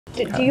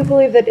Do you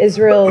believe that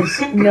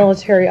Israel's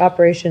military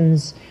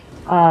operations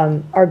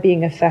are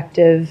being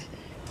effective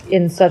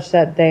in such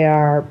that they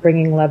are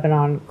bringing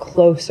Lebanon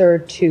closer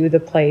to the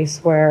place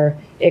where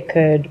it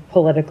could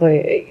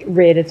politically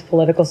rid its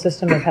political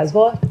system of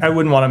Hezbollah? I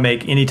wouldn't want to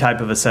make any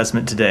type of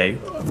assessment today.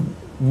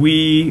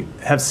 We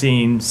have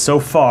seen so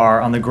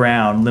far on the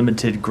ground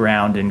limited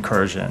ground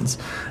incursions.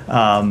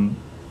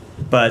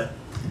 But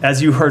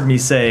as you heard me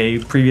say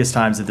previous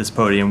times at this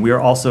podium, we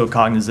are also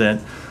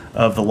cognizant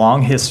of the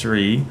long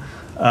history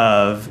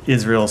of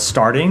Israel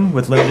starting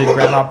with limited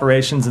ground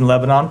operations in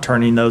Lebanon,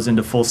 turning those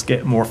into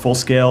more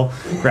full-scale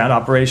ground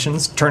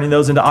operations, turning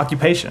those into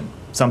occupation,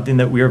 something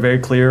that we are very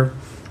clear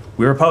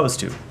we're opposed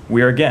to,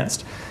 we're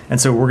against. And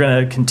so we're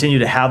going to continue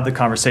to have the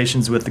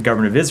conversations with the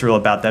government of Israel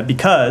about that,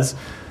 because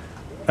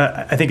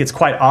I think it's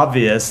quite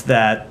obvious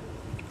that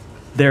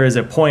there is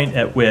a point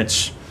at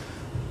which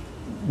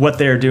what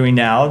they're doing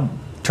now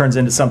turns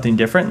into something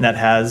different, and that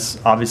has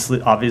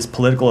obvious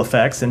political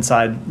effects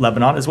inside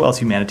Lebanon, as well as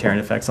humanitarian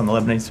effects on the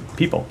Lebanese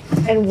people.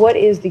 And what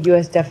is the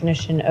U.S.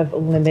 definition of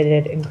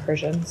limited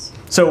incursions?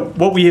 So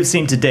what we have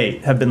seen to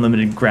date have been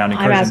limited ground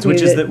incursions,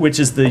 which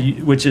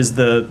is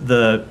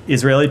the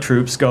Israeli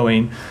troops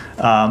going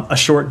a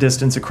short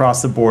distance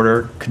across the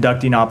border,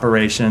 conducting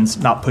operations,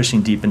 not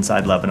pushing deep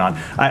inside Lebanon.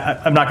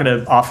 I'm not going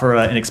to offer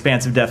an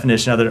expansive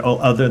definition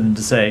other than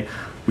to say,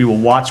 we will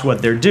watch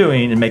what they're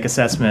doing and make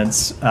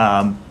assessments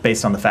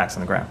based on the facts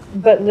on the ground.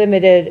 But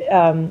limited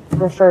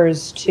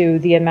refers to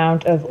the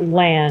amount of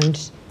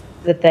land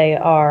that they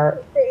are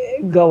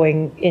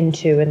going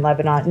into in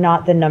Lebanon,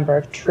 not the number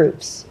of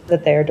troops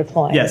that they are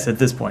deploying. Yes, at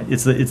this point,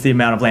 it's the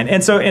amount of land.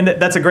 And so,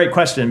 that's a great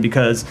question,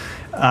 because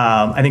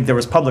I think there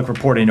was public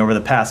reporting over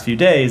the past few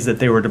days that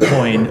they were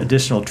deploying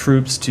additional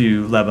troops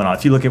to Lebanon.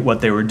 If you look at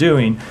what they were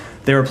doing,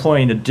 they were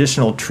deploying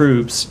additional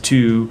troops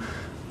to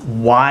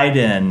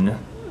widen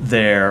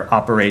their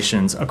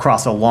operations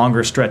across a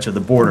longer stretch of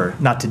the border,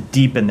 not to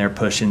deepen their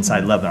push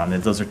inside Lebanon.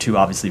 And those are two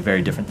obviously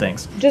very different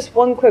things. Just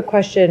one quick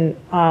question.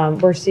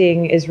 We're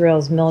seeing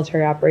Israel's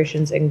military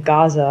operations in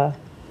Gaza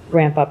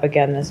ramp up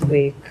again this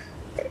week.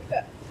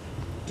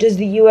 Does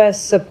the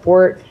U.S.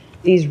 support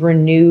these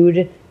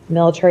renewed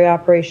military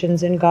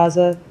operations in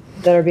Gaza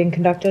that are being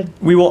conducted?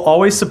 We will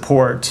always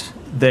support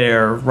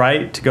their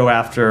right to go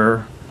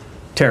after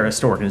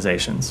terrorist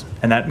organizations,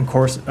 and that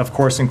of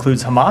course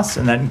includes Hamas,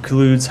 and that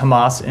includes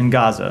Hamas in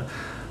Gaza.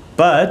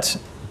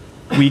 But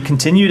we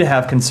continue to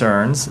have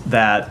concerns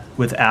that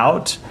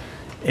without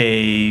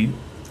a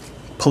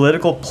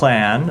political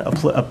plan,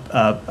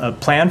 a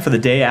plan for the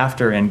day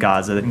after in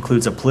Gaza that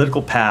includes a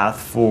political path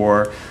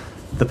for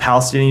the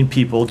Palestinian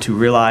people to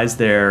realize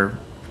their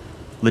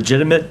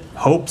legitimate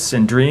hopes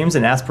and dreams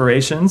and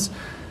aspirations,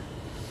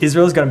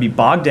 Israel is going to be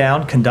bogged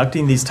down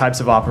conducting these types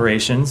of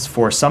operations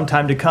for some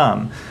time to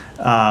come,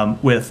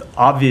 with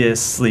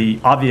obvious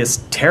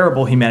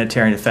terrible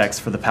humanitarian effects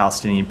for the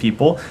Palestinian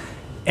people,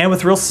 and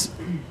with real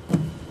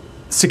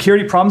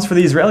security problems for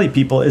the Israeli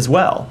people as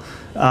well.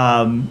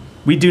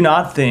 We do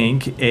not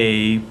think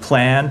a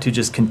plan to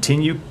just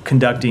continue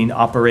conducting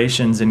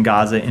operations in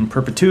Gaza in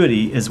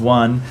perpetuity is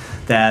one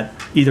that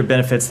either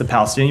benefits the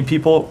Palestinian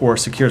people or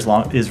secures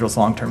Israel's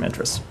long-term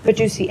interests. But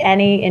do you see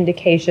any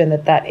indication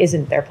that that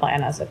isn't their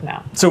plan as of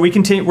now? So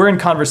we're in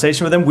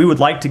conversation with them. We would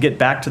like to get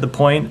back to the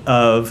point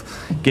of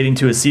getting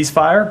to a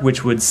ceasefire,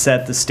 which would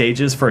set the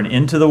stages for an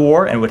end to the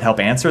war and would help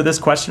answer this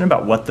question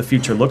about what the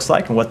future looks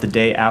like and what the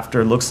day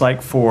after looks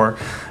like for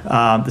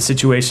the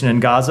situation in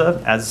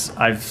Gaza. As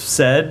I've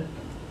said,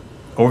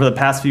 over the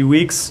past few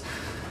weeks,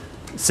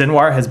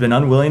 Sinwar has been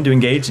unwilling to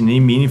engage in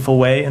any meaningful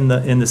way in the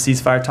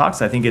ceasefire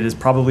talks. I think it is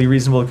probably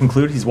reasonable to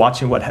conclude he's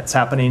watching what's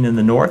happening in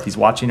the north. He's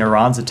watching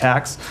Iran's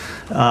attacks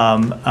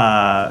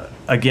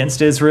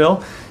against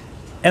Israel,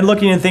 and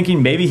looking and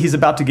thinking maybe he's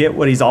about to get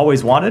what he's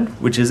always wanted,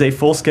 which is a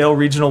full-scale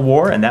regional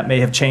war, and that may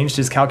have changed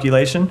his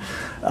calculation.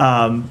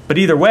 But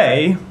either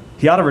way,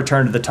 he ought to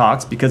return to the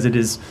talks, because it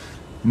is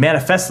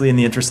manifestly in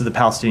the interest of the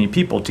Palestinian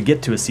people to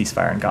get to a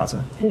ceasefire in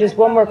Gaza. And just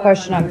one more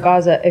question on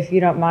Gaza, if you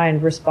don't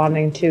mind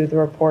responding to the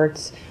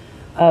reports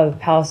of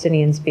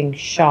Palestinians being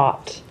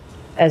shot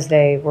as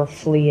they were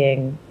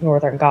fleeing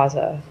northern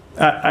Gaza.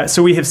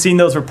 So we have seen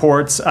those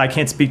reports. I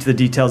can't speak to the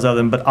details of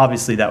them, but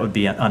obviously that would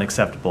be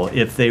unacceptable.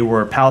 If they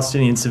were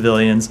Palestinian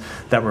civilians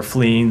that were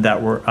fleeing,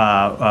 that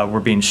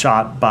were being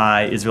shot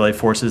by Israeli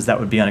forces, that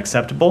would be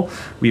unacceptable.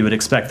 We would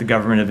expect the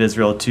government of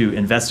Israel to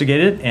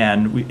investigate it,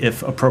 and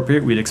if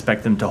appropriate, we'd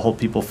expect them to hold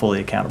people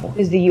fully accountable.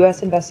 Is the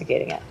U.S.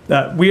 investigating it?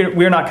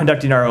 We are not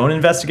conducting our own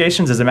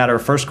investigations. As a matter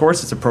of first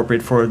course, it's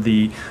appropriate for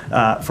the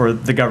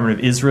government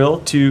of Israel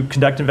to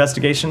conduct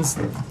investigations.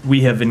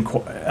 We have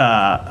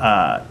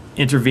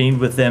intervened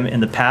with them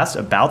in the past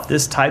about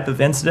this type of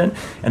incident,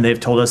 and they've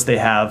told us they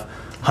have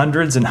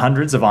hundreds and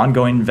hundreds of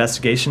ongoing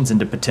investigations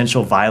into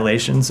potential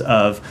violations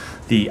of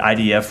the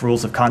IDF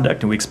rules of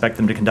conduct, and we expect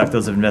them to conduct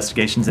those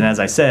investigations. And as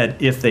I said,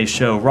 if they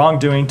show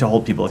wrongdoing, to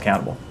hold people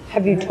accountable.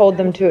 Have you told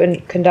them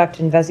to conduct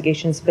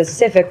investigations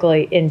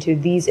specifically into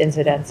these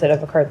incidents that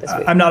have occurred this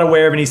week? I'm not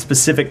aware of any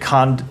specific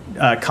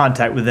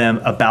contact with them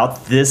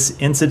about this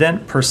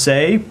incident per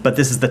se, but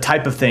this is the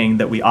type of thing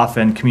that we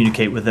often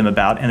communicate with them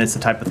about, and it's the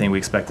type of thing we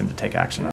expect them to take action on.